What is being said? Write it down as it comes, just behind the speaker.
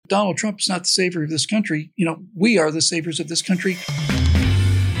Donald Trump is not the savior of this country. We are the saviors of this country.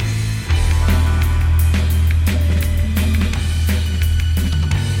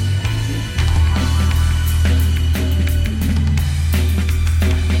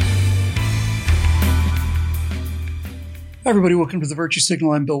 Hi, everybody. Welcome to the Virtue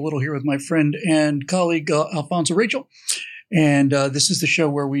Signal. I'm Bill Whittle here with my friend and colleague, Alfonso Rachel. And this is the show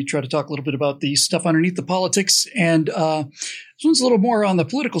where we try to talk a little bit about the stuff underneath the politics. And this one's a little more on the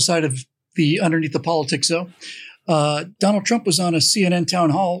political side of the underneath the politics, though. Donald Trump was on a CNN town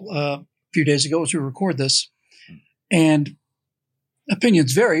hall a few days ago as we record this. And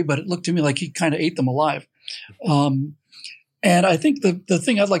opinions vary, but it looked to me like he kind of ate them alive. And I think the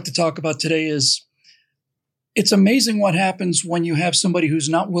thing I'd like to talk about today is it's amazing what happens when you have somebody who's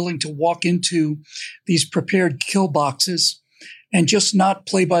not willing to walk into these prepared kill boxes and just not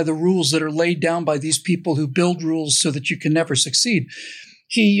play by the rules that are laid down by these people who build rules so that you can never succeed.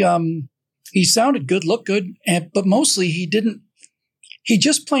 He sounded good, looked good, but mostly he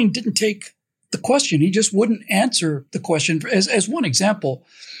just plain didn't take the question. He just wouldn't answer the question. As one example,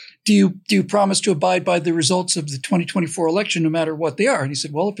 do you promise to abide by the results of the 2024 election, no matter what they are? And he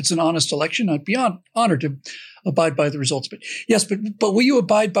said, well, if it's an honest election, I'd be honored to abide by the results. But yes, but will you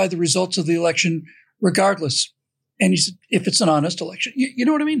abide by the results of the election regardless? And he said, if it's an honest election, you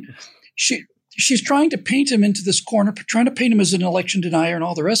know what I mean? She's trying to paint him into this corner, trying to paint him as an election denier and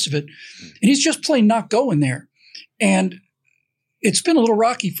all the rest of it. And he's just plain not going there. And it's been a little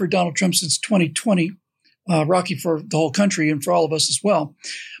rocky for Donald Trump since 2020, rocky for the whole country and for all of us as well.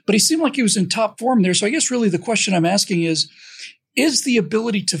 But he seemed like he was in top form there. So I guess really the question I'm asking is the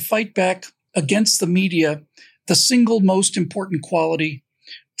ability to fight back against the media the single most important quality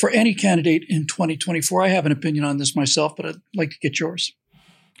for any candidate in 2024? I have an opinion on this myself, but I'd like to get yours.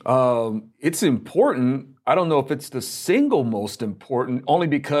 It's important. I don't know if it's the single most important, only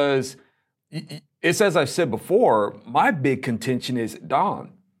because it's, as I've said before, my big contention is,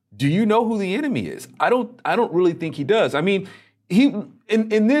 Don, do you know who the enemy is? I don't really think he does. I mean,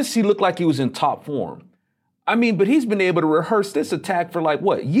 in this, he looked like he was in top form. I mean, but he's been able to rehearse this attack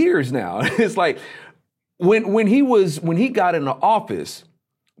for years now. It's like when he got into office,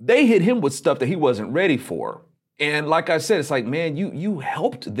 they hit him with stuff that he wasn't ready for. And like I said, it's like, man, you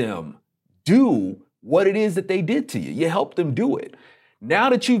helped them do what it is that they did to you. You helped them do it. Now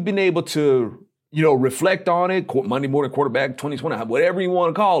that you've been able to, reflect on it, Monday morning quarterback, 2020, whatever you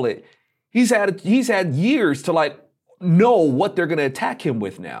want to call it, he's had years to know what they're going to attack him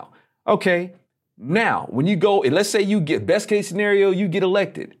with now. Okay. Now, when you go, and let's say you get best case scenario, you get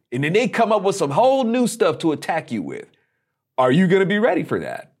elected, and then they come up with some whole new stuff to attack you with. Are you going to be ready for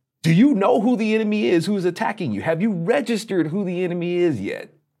that? Do you know who the enemy is who's attacking you? Have you registered who the enemy is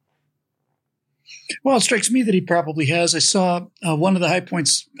yet? Well, it strikes me that he probably has. I saw one of the high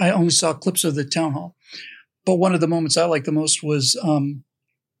points. I only saw clips of the town hall, but one of the moments I liked the most was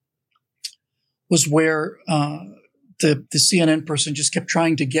where the CNN person just kept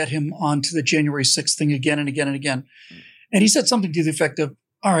trying to get him onto the January 6th thing again and again and again. And he said something to the effect of,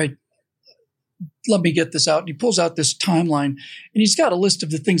 all right, let me get this out. And he pulls out this timeline, and he's got a list of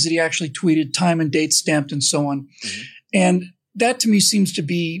the things that he actually tweeted, time and date stamped and so on. Mm-hmm. And that to me seems to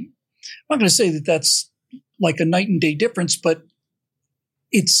be, I'm not going to say that that's like a night and day difference, but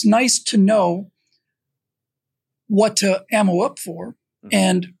it's nice to know what to ammo up for. Mm-hmm.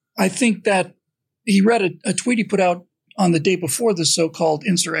 And I think that he read a tweet he put out on the day before the so-called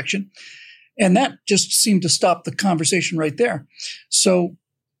insurrection, and that just seemed to stop the conversation right there. So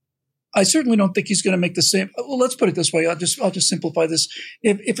I certainly don't think he's going to make the same. Well, let's put it this way. I'll just simplify this.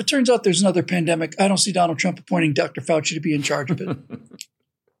 If it turns out there's another pandemic, I don't see Donald Trump appointing Dr. Fauci to be in charge of it.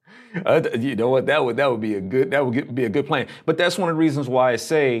 You know what? That would be a good plan. But that's one of the reasons why I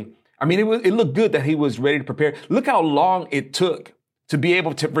say, I mean, it looked good that he was ready to prepare. Look how long it took to be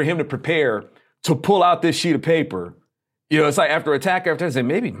able for him to prepare to pull out this sheet of paper. It's like after attack, say,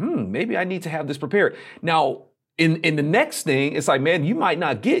 maybe I need to have this prepared. Now, in the next thing, it's like, man, you might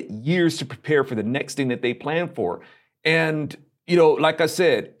not get years to prepare for the next thing that they plan for. And, like I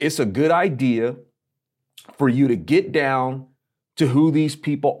said, it's a good idea for you to get down to who these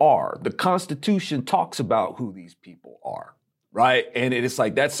people are. The Constitution talks about who these people are, right? And it's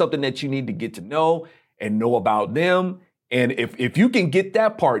like, that's something that you need to get to know and know about them. And if you can get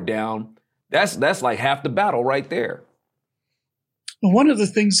that part down, that's like half the battle right there. One of the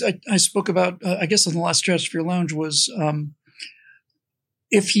things I spoke about, I guess, on the last Stratosphere Lounge was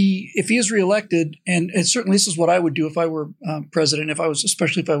if he is reelected, and certainly this is what I would do if I were president,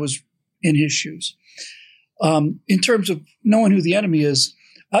 especially if I was in his shoes. In terms of knowing who the enemy is,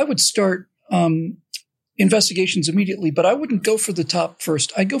 I would start investigations immediately, but I wouldn't go for the top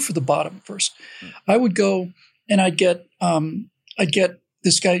first. I'd go for the bottom first. I would go and I'd get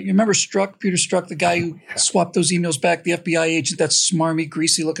this guy. You remember Peter Strzok, the guy who swapped those emails back, the FBI agent, that smarmy,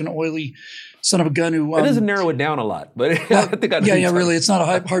 greasy looking, oily son of a gun who it doesn't narrow it down a lot, but well, I think I really, it's not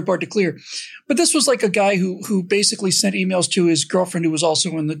a hard part to clear. But this was like a guy who basically sent emails to his girlfriend, who was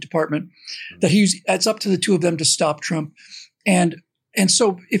also in the department, that it's up to the two of them to stop Trump. And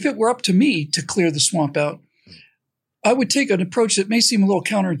so if it were up to me to clear the swamp out, I would take an approach that may seem a little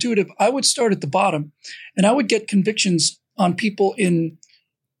counterintuitive. I would start at the bottom, and I would get convictions on people in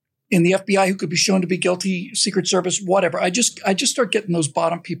the FBI who could be shown to be guilty, Secret Service, whatever. I just start getting those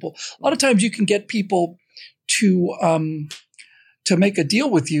bottom people. A lot of times you can get people to make a deal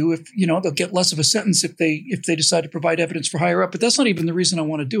with you if, they'll get less of a sentence if they decide to provide evidence for higher up. But that's not even the reason I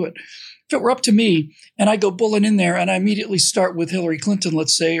want to do it. If it were up to me and I go bullet in there and I immediately start with Hillary Clinton,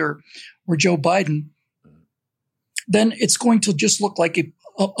 let's say, or Joe Biden, then it's going to just look like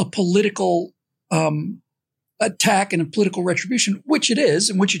a political attack and a political retribution, which it is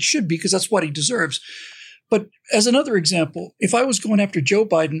and which it should be, because that's what he deserves. But as another example, if I was going after Joe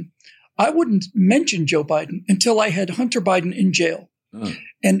Biden, I wouldn't mention Joe Biden until I had Hunter Biden in jail.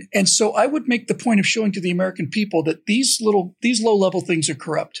 And so I would make the point of showing to the American people that these low-level things are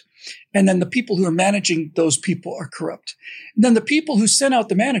corrupt. And then the people who are managing those people are corrupt. And then the people who sent out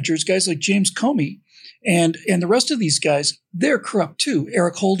the managers, guys like James Comey and the rest of these guys, they're corrupt too,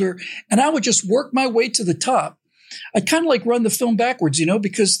 Eric Holder. And I would just work my way to the top. I'd kind of like run the film backwards,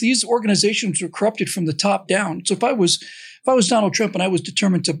 because these organizations were corrupted from the top down. So if I was Donald Trump and I was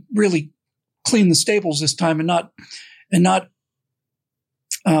determined to really clean the stables this time and not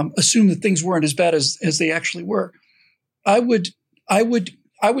assume that things weren't as bad as they actually were, I would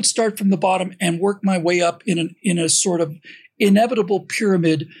start from the bottom and work my way up in a sort of inevitable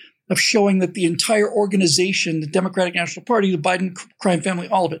pyramid of showing that the entire organization, the Democratic National Party, the Biden crime family,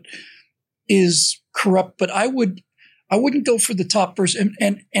 all of it is corrupt. But I wouldn't go for the top first.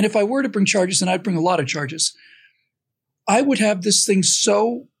 And if I were to bring charges, and I'd bring a lot of charges, I would have this thing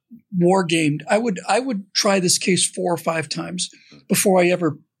so war gamed. I would try this case 4 or 5 times before I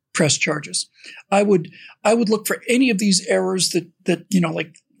ever press charges. I would look for any of these errors that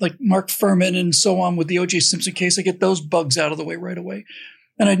like Mark Furman and so on with the O.J. Simpson case. I get those bugs out of the way right away.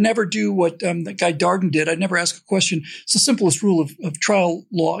 And I'd never do what that guy Darden did. I'd never ask a question. It's the simplest rule of trial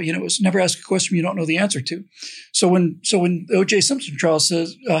law. Is never ask a question you don't know the answer to. So when the O.J. Simpson trial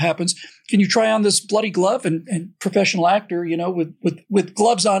happens, can you try on this bloody glove and professional actor, with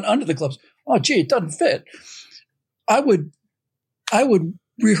gloves on under the gloves? Oh, gee, it doesn't fit. I would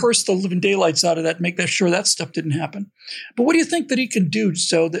rehearse the living daylights out of that, and make sure that stuff didn't happen. But what do you think that he can do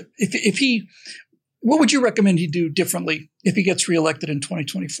so that what would you recommend he do differently if he gets reelected in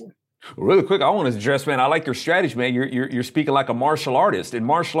 2024? Really quick, I want to address, man, I like your strategy, man. You're speaking like a martial artist. In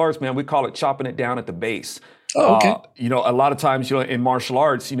martial arts, man, we call it chopping it down at the base. Oh, okay. A lot of times, in martial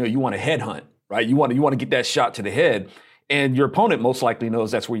arts, you want to headhunt, right? You want to get that shot to the head. And your opponent most likely knows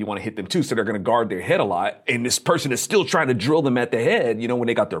that's where you want to hit them too. So they're going to guard their head a lot. And this person is still trying to drill them at the head, when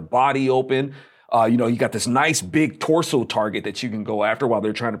they got their body open. You got this nice big torso target that you can go after while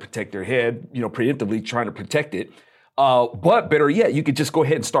they're trying to protect their head, preemptively trying to protect it. But better yet, you could just go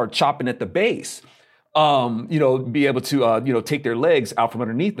ahead and start chopping at the base, be able to, take their legs out from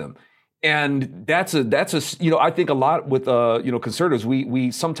underneath them. And that's I think a lot with, conservatives, we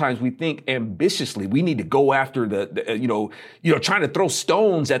sometimes we think ambitiously. We need to go after trying to throw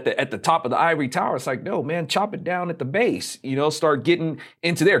stones at the top of the ivory tower. It's like, no, man, chop it down at the base, start getting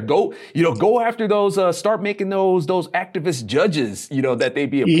into there. Go after those, start making those activist judges, that they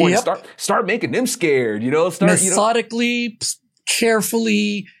be appointed. Yep. Start making them scared, methodically,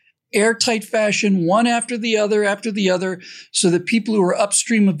 carefully, airtight fashion, one after the other, so that people who are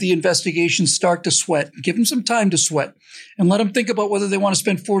upstream of the investigation start to sweat. Give them some time to sweat and let them think about whether they want to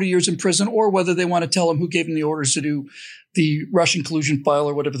spend 40 years in prison or whether they want to tell them who gave them the orders to do the Russian collusion file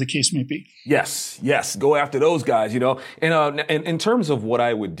or whatever the case may be. Yes. Go after those guys, And in terms of what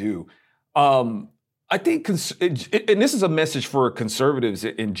I would do, I think, and this is a message for conservatives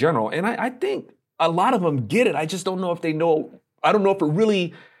in general, and I think a lot of them get it. I just don't know if they know. I don't know if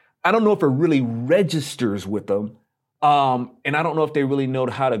it really registers with them. And I don't know if they really know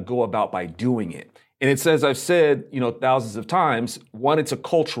how to go about by doing it. And it's, as I've said, thousands of times, one, it's a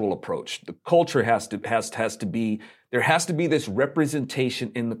cultural approach. The culture has to be, there has to be this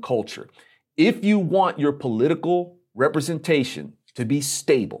representation in the culture. If you want your political representation to be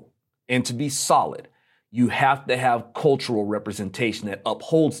stable and to be solid, you have to have cultural representation that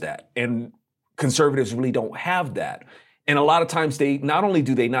upholds that. And conservatives really don't have that. And a lot of times they not only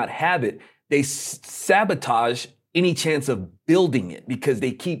do they not have it, they sabotage any chance of building it because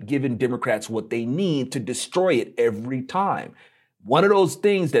they keep giving Democrats what they need to destroy it every time. One of those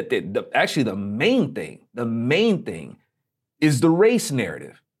things that actually the main thing is the race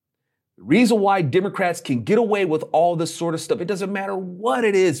narrative. The reason why Democrats can get away with all this sort of stuff, it doesn't matter what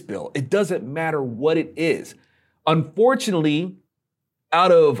it is, Bill. It doesn't matter what it is. Unfortunately,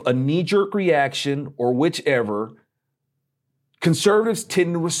 out of a knee-jerk reaction or whichever, conservatives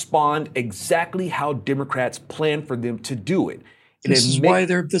tend to respond exactly how Democrats plan for them to do it. That's why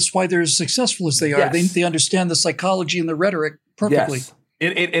they're as successful as they are. Yes. They understand the psychology and the rhetoric perfectly. Yes.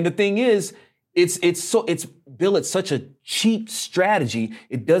 And the thing is, it's such a cheap strategy.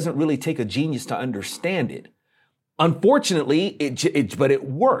 It doesn't really take a genius to understand it. Unfortunately, but it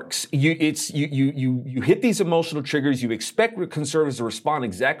works. You hit these emotional triggers. You expect conservatives to respond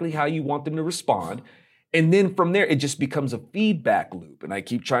exactly how you want them to respond. And then from there, it just becomes a feedback loop. And I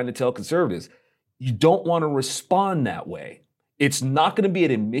keep trying to tell conservatives, you don't want to respond that way. It's not going to be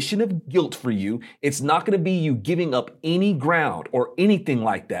an admission of guilt for you. It's not going to be you giving up any ground or anything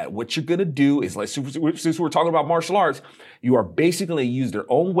like that. What you're going to do is, like, since we're talking about martial arts, you are basically going to use their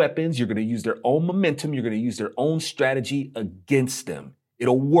own weapons. You're going to use their own momentum. You're going to use their own strategy against them.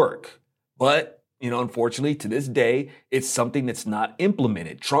 It'll work. But, unfortunately, to this day, it's something that's not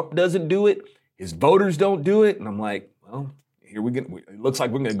implemented. Trump doesn't do it. His voters don't do it. And I'm like, well, it looks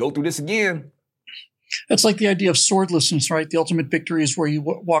like we're going to go through this again. That's like the idea of swordlessness, right? The ultimate victory is where you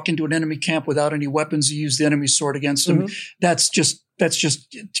walk into an enemy camp without any weapons. You use the enemy's sword against them. Mm-hmm. That's just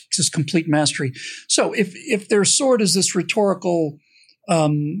complete mastery. So if their sword is this rhetorical,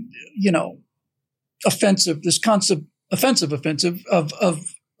 offensive, this concept, offensive of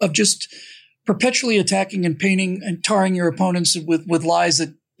just perpetually attacking and painting and tarring your opponents with lies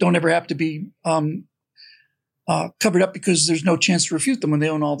that don't ever have to be covered up because there's no chance to refute them when they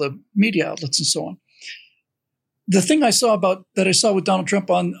own all the media outlets and so on. The thing I saw with Donald Trump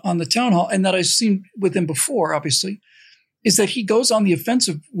on the town hall, and that I've seen with him before, obviously, is that he goes on the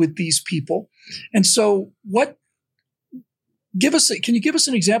offensive with these people. And so can you give us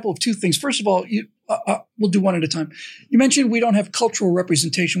an example of two things? First of all, we'll do one at a time. You mentioned we don't have cultural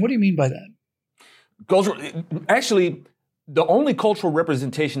representation. What do you mean by that? Actually, the only cultural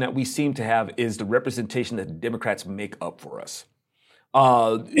representation that we seem to have is the representation that the Democrats make up for us.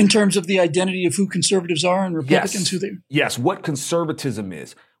 In terms of the identity of who conservatives are and Republicans, who they... Yes, what conservatism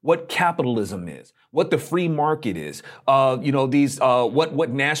is, what capitalism is, what the free market is, what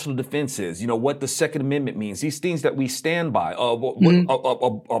national defense is, what the Second Amendment means, these things that we stand by,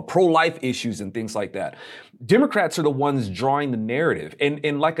 pro-life issues and things like that. Democrats are the ones drawing the narrative.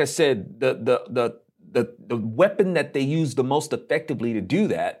 And like I said, the weapon that they use the most effectively to do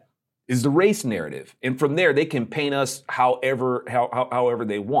that is the race narrative. And from there, they can paint us however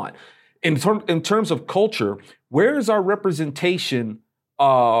they want. In terms of culture, where is our representation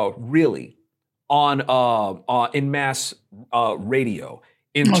really on in mass radio?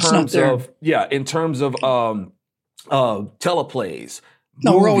 In terms of teleplays.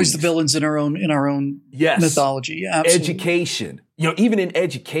 No, movies. We're always the villains in our own mythology. Yeah, absolutely. Education. Even in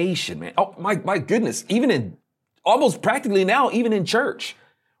education, man. Oh my goodness. Even in almost practically now, even in church.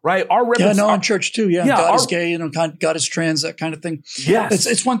 Right. In church too. Yeah. God is gay, God is trans, that kind of thing. Yes.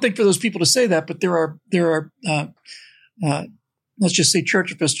 It's one thing for those people to say that, but there are let's just say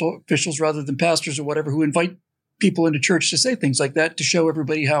church officials rather than pastors or whatever who invite people into church to say things like that to show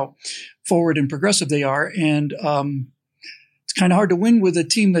everybody how forward and progressive they are. And it's kind of hard to win with a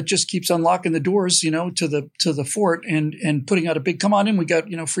team that just keeps unlocking the doors, to the fort and putting out a big "come on in, we got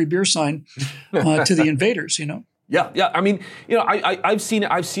free beer" sign to the invaders. Yeah. I mean, I've seen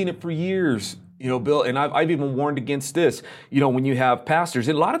it for years, Bill, and I've even warned against this. When you have pastors,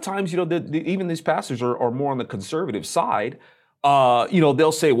 and a lot of times, even these pastors are more on the conservative side.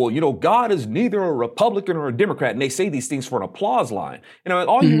 They'll say, well, God is neither a Republican or a Democrat, and they say these things for an applause line.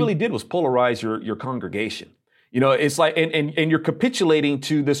 All you really did was polarize your congregation. It's like, and you're capitulating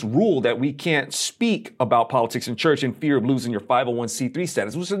to this rule that we can't speak about politics in church in fear of losing your 501c3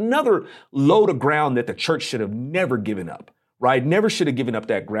 status, which is another load of ground that the church should have never given up, right? Never should have given up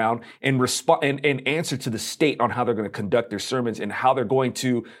that ground and and answer to the state on how they're going to conduct their sermons and how they're going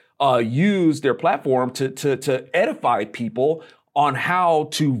to use their platform to edify people on how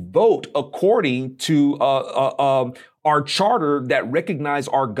to vote according to our charter that recognize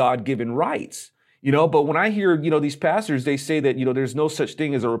our God-given rights. But when I hear, these pastors, they say that, there's no such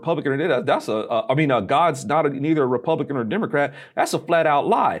thing as a Republican or God's not neither a Republican or a Democrat. That's a flat out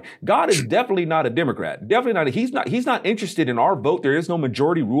lie. God is definitely not a Democrat. Definitely not. He's not interested in our vote. There is no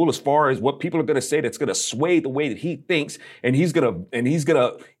majority rule as far as what people are going to say that's going to sway the way that he thinks. And he's going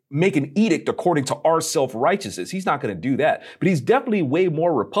to make an edict according to our self-righteousness. He's not going to do that. But he's definitely way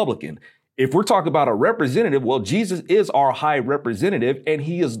more Republican. If we're talking about a representative, well, Jesus is our high representative and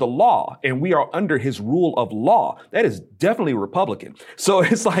he is the law and we are under his rule of law. That is definitely Republican. So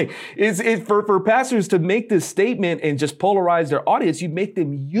it's like, for pastors to make this statement and just polarize their audience, you make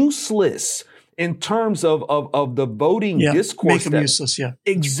them useless in terms of the voting discourse. Make them useless, yeah.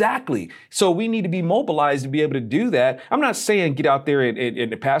 Exactly. So we need to be mobilized to be able to do that. I'm not saying get out there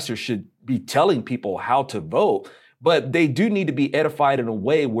and the pastors should be telling people how to vote, but they do need to be edified in a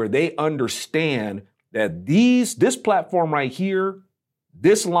way where they understand that this platform right here,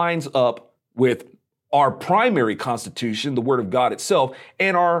 this lines up with our primary constitution, the Word of God itself,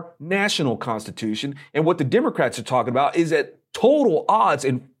 and our national constitution. And what the Democrats are talking about is at total odds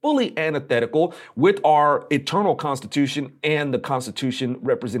and fully antithetical with our eternal constitution and the constitution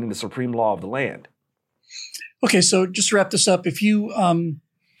representing the supreme law of the land. Okay, so just to wrap this up, if you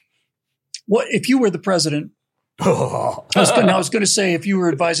were the president, I was going to say, if you were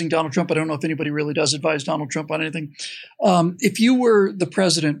advising Donald Trump, I don't know if anybody really does advise Donald Trump on anything. If you were the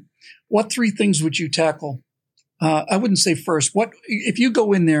president, what three things would you tackle? I wouldn't say first. What if you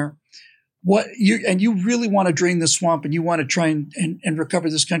go in there? You really want to drain the swamp and you want to try and recover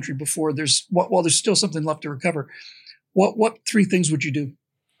this country before there's still something left to recover. What three things would you do?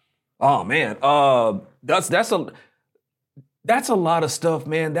 Oh man, that's a lot of stuff,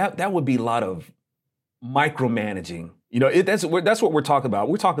 man. That would be a lot of micromanaging. That's what we're talking about.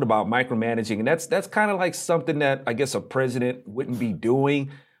 We're talking about micromanaging, and that's kind of like something that I guess a president wouldn't be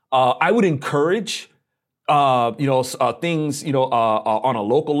doing. I would encourage, things, on a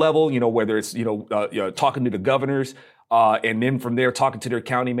local level, whether it's, talking to the governors, and then from there talking to their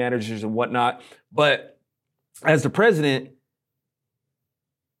county managers and whatnot. But as the president,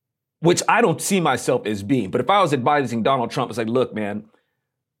 which I don't see myself as being, but if I was advising Donald Trump, it's like, look, man,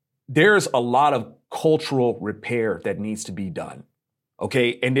 there's a lot of cultural repair that needs to be done.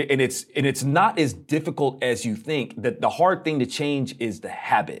 Okay. And it's not as difficult as you think. That the hard thing to change is the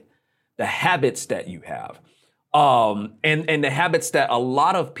habits that you have. And the habits that a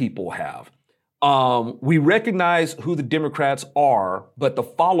lot of people have. We recognize who the Democrats are, but the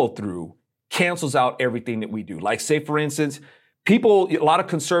follow through cancels out everything that we do. Like, say, for instance, a lot of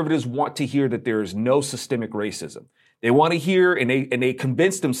conservatives want to hear that there is no systemic racism. They want to hear and they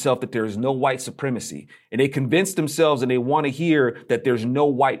convince themselves that there is no white supremacy. And they convince themselves and they want to hear that there's no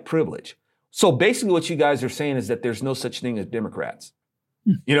white privilege. So basically what you guys are saying is that there's no such thing as Democrats.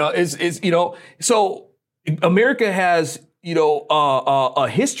 So America has, a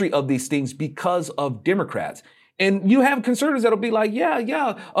history of these things because of Democrats. And you have conservatives that'll be like,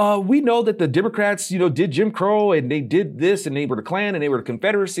 we know that the Democrats, did Jim Crow and they did this and they were the Klan and they were the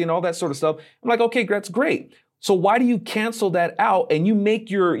Confederacy and all that sort of stuff. I'm like, okay, that's great. So why do you cancel that out and you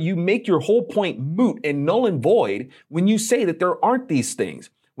make your whole point moot and null and void when you say that there aren't these things?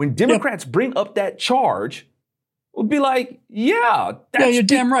 When Democrats bring up that charge, we'll be like, you're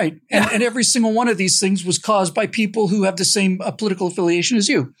damn right. And every single one of these things was caused by people who have the same political affiliation as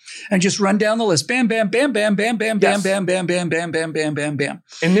you. And just run down the list. Bam, bam, bam, bam, bam, bam, bam, bam, bam, bam, bam, bam, bam, bam, bam.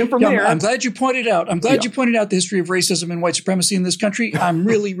 And then from there, I'm glad you pointed out. You pointed out the history of racism and white supremacy in this country. I'm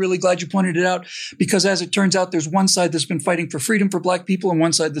really, really glad you pointed it out because, as it turns out, there's one side that's been fighting for freedom for Black people and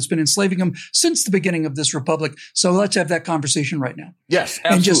one side that's been enslaving them since the beginning of this republic. So let's have that conversation right now. Yes,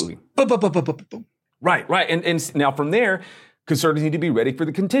 absolutely. And just boom. Right. And now from there, conservatives need to be ready for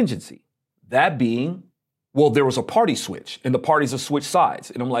the contingency. That being, there was a party switch and the parties have switched sides.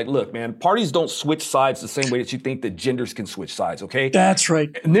 And I'm like, look, man, parties don't switch sides the same way that you think that genders can switch sides. Okay. That's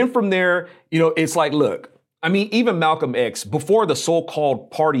right. And then from there, it's like, look, I mean, even Malcolm X, before the so-called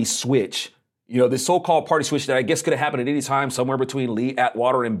party switch, the so-called party switch that I guess could have happened at any time somewhere between Lee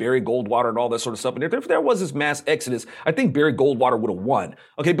Atwater and Barry Goldwater and all that sort of stuff. And if there was this mass exodus, I think Barry Goldwater would have won.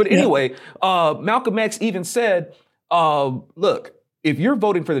 Okay. But anyway, Malcolm X even said, look, if you're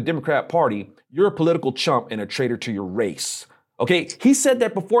voting for the Democrat Party, you're a political chump and a traitor to your race. Okay. He said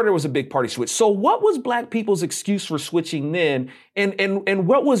that before there was a big party switch. So what was Black people's excuse for switching then? And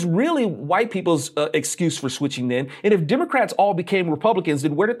what was really white people's excuse for switching then? And if Democrats all became Republicans,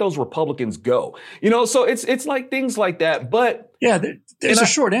 then where did those Republicans go? So it's like things like that. But there's a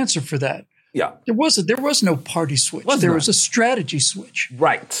short answer for that. Yeah. There was no party switch. There was a strategy switch.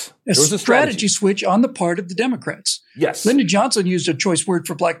 Right. There was a strategy switch on the part of the Democrats. Yes. Lyndon Johnson used a choice word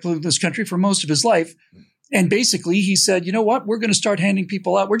for Black people in this country for most of his life. And basically he said, you know what, we're going to start handing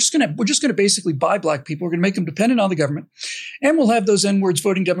people out. We're just going to basically buy Black people. We're going to make them dependent on the government. And we'll have those N-words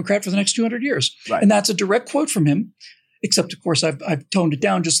voting Democrat for the next 200 years. Right. And that's a direct quote from him. Except, of course, I've toned it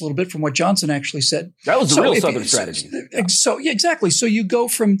down just a little bit from what Johnson actually said. That was the real Southern strategy. So yeah, exactly. So you go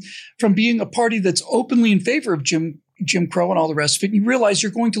from being a party that's openly in favor of Jim Crow and all the rest of it, and you realize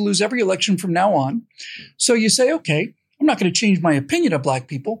you're going to lose every election from now on. So you say, okay, I'm not going to change my opinion of black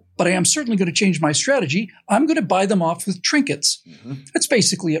people, but I am certainly going to change my strategy. I'm going to buy them off with trinkets. Mm-hmm. That's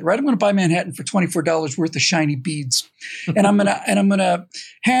basically it, right? I'm going to buy Manhattan for $24 worth of shiny beads, and I'm going to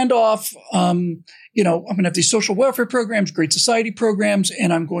hand off. I'm going to have these social welfare programs, Great Society programs,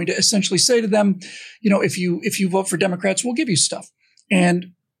 and I'm going to essentially say to them, if you vote for Democrats, we'll give you stuff.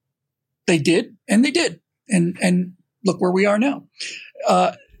 And they did, and they did, and look where we are now.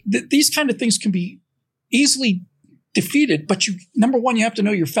 These kind of things can be easily defeated, but number one, you have to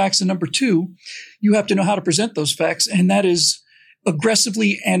know your facts, and number two, you have to know how to present those facts, and that is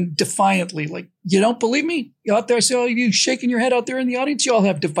aggressively and defiantly. Like, you don't believe me? You out there, I see all of you shaking your head out there in the audience. You all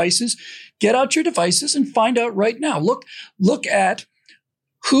have devices. Get out your devices and find out right now. Look at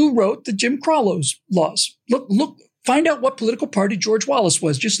who wrote the Jim Crow laws. Look, find out what political party George Wallace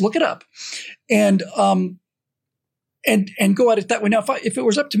was. Just look it up, and go at it that way. Now, if it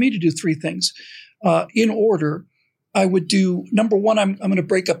was up to me to do three things in order, I would do, number one, I'm going to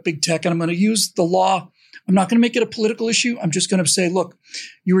break up big tech, and I'm going to use the law. I'm not going to make it a political issue. I'm just going to say, look,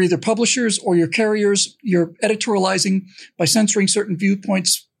 you're either publishers or you're carriers. You're editorializing by censoring certain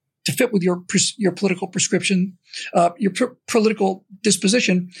viewpoints to fit with your political prescription, your political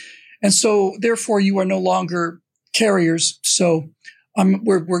disposition. And so therefore you are no longer carriers. So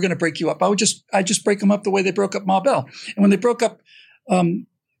we're going to break you up. I just break them up the way they broke up Ma Bell. And when they broke up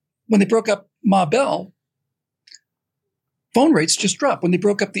Ma Bell, phone rates just dropped. When they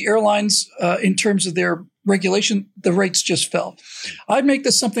broke up the airlines in terms of their regulation, the rates just fell. I'd make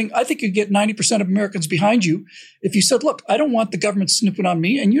this something, I think you'd get 90% of Americans behind you if you said, look, I don't want the government snooping on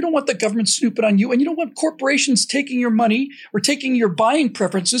me, and you don't want the government snooping on you, and you don't want corporations taking your money or taking your buying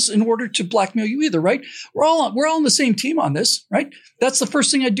preferences in order to blackmail you either, right? We're all on the same team on this, right? That's the first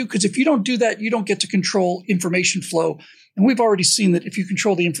thing I'd do, because if you don't do that, you don't get to control information flow. And we've already seen that if you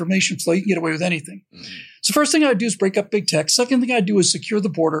control the information flow, you can get away with anything. Mm-hmm. So first thing I'd do is break up big tech. Second thing I'd do is secure the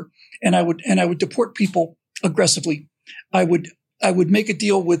border, and I would deport people aggressively. I would make a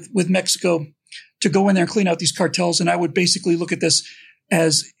deal with Mexico to go in there and clean out these cartels, and I would basically look at this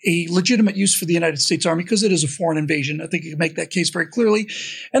as a legitimate use for the United States Army, because it is a foreign invasion. I think you can make that case very clearly.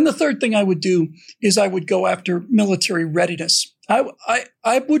 And the third thing I would do is I would go after military readiness.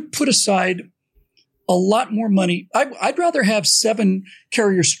 I would put aside a lot more money. I'd rather have 7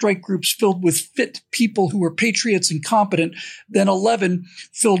 carrier strike groups filled with fit people who are patriots and competent than 11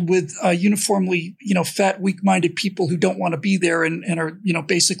 filled with uniformly, fat, weak-minded people who don't want to be there and are,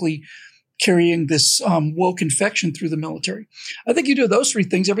 basically carrying this woke infection through the military. I think you do those 3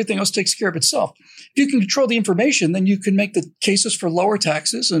 things, everything else takes care of itself. If you can control the information, then you can make the cases for lower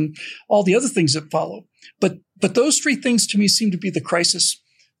taxes and all the other things that follow. But those 3 things to me seem to be the crisis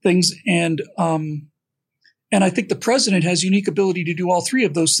things, and I think the president has unique ability to do all 3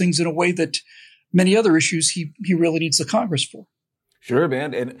 of those things in a way that many other issues he really needs the Congress for. Sure,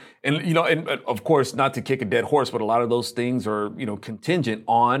 man. And of course, not to kick a dead horse, but a lot of those things are, contingent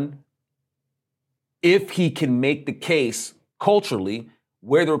on if he can make the case culturally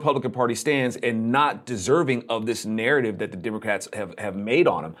where the Republican Party stands and not deserving of this narrative that the Democrats have made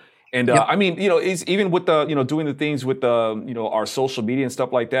on him. And yep. It's even with the, doing the things with the, our social media and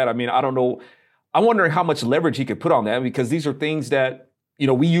stuff like that. I mean, I don't know. I'm wondering how much leverage he could put on that, because these are things that,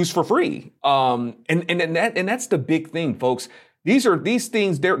 we use for free. And that's the big thing, folks. These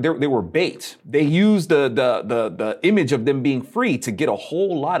things, they were bait. They used the image of them being free to get a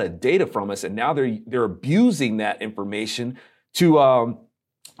whole lot of data from us. And now they're abusing that information to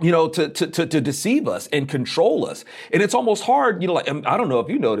deceive us and control us. And it's almost hard, I don't know if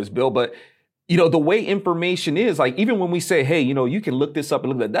you know this, Bill, but the way information is, like, even when we say, hey, you can look this up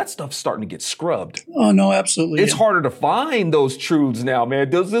and look at that stuff's starting to get scrubbed. Oh, no, absolutely. It's harder to find those truths now, man.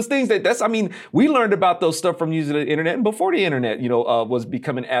 Those things we learned about those stuff from using the internet, and before the internet, was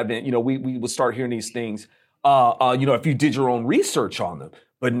becoming advent, we would start hearing these things, if you did your own research on them.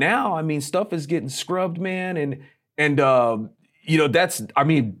 But now, stuff is getting scrubbed, man. And the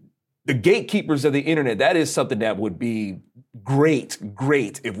gatekeepers of the internet, that is something that would be great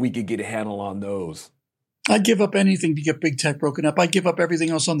if we could get a handle on those. I'd give up anything to get big tech broken up. I'd give up everything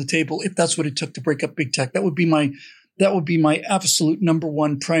else on the table if that's what it took to break up big tech. That would be my absolute number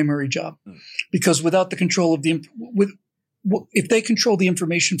one primary job, because without the control of if they control the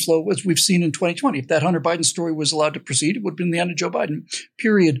information flow, as we've seen in 2020, if that Hunter Biden story was allowed to proceed, it would have been the end of Joe Biden,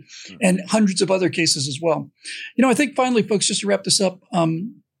 period, and hundreds of other cases as well. I think finally, folks, just to wrap this up,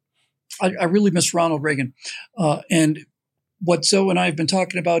 I really miss Ronald Reagan. And what Zoe and I have been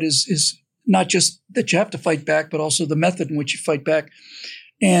talking about is not just that you have to fight back, but also the method in which you fight back.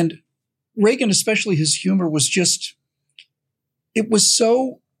 And Reagan, especially his humor, was just, it was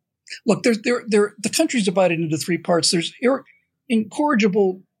so, look, the country's divided into three parts. There's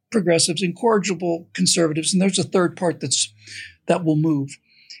incorrigible progressives, incorrigible conservatives, and there's a third part that will move.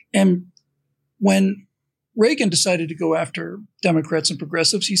 And when Reagan decided to go after Democrats and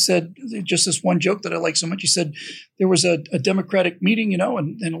progressives, he said, just this one joke that I like so much, he said there was a Democratic meeting, and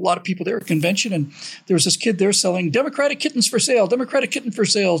a lot of people there at a convention, and there was this kid there selling Democratic kittens for sale, Democratic kitten for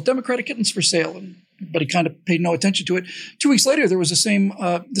sale, Democratic kittens for sale. But he kind of paid no attention to it. 2 weeks later, there was the same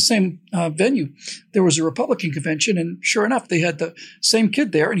venue. There was a Republican convention, and sure enough, they had the same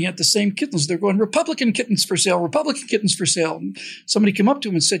kid there, and he had the same kittens. They're going, Republican kittens for sale, Republican kittens for sale. And somebody came up to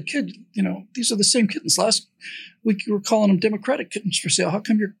him and said, "Kid, these are the same kittens. Last week you were calling them Democratic kittens for sale. How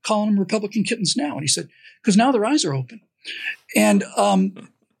come you're calling them Republican kittens now?" And he said, "Because now their eyes are open." And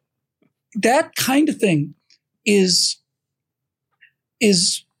that kind of thing is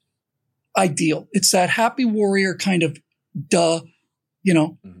ideal. It's that happy warrior kind of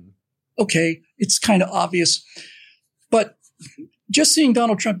okay, it's kind of obvious. But just seeing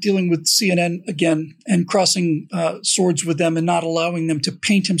Donald Trump dealing with CNN again and crossing swords with them and not allowing them to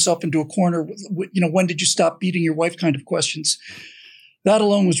paint himself into a corner, when did you stop beating your wife kind of questions, that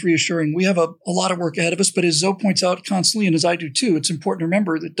alone was reassuring. We have a lot of work ahead of us, but as Zoe points out constantly, and as I do too, it's important to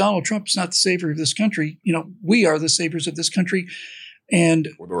remember that Donald Trump is not the savior of this country. We are the saviors of this country. And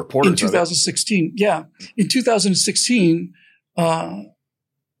in 2016,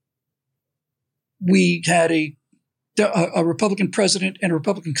 we had a Republican president and a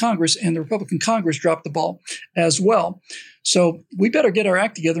Republican Congress, and the Republican Congress dropped the ball as well. So we better get our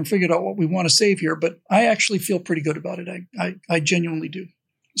act together and figure out what we want to save here. But I actually feel pretty good about it. I genuinely do.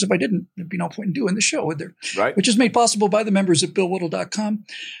 Because if I didn't, there'd be no point in doing the show, would there? Right. Which is made possible by the members at BillWhittle.com,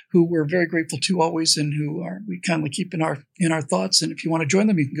 who we're very grateful to always, and who we kindly keep in our thoughts. And if you want to join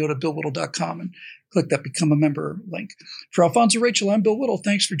them, you can go to BillWhittle.com and click that Become a Member link. For Alfonso Rachel, I'm Bill Whittle.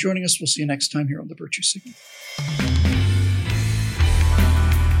 Thanks for joining us. We'll see you next time here on The Virtue Signal.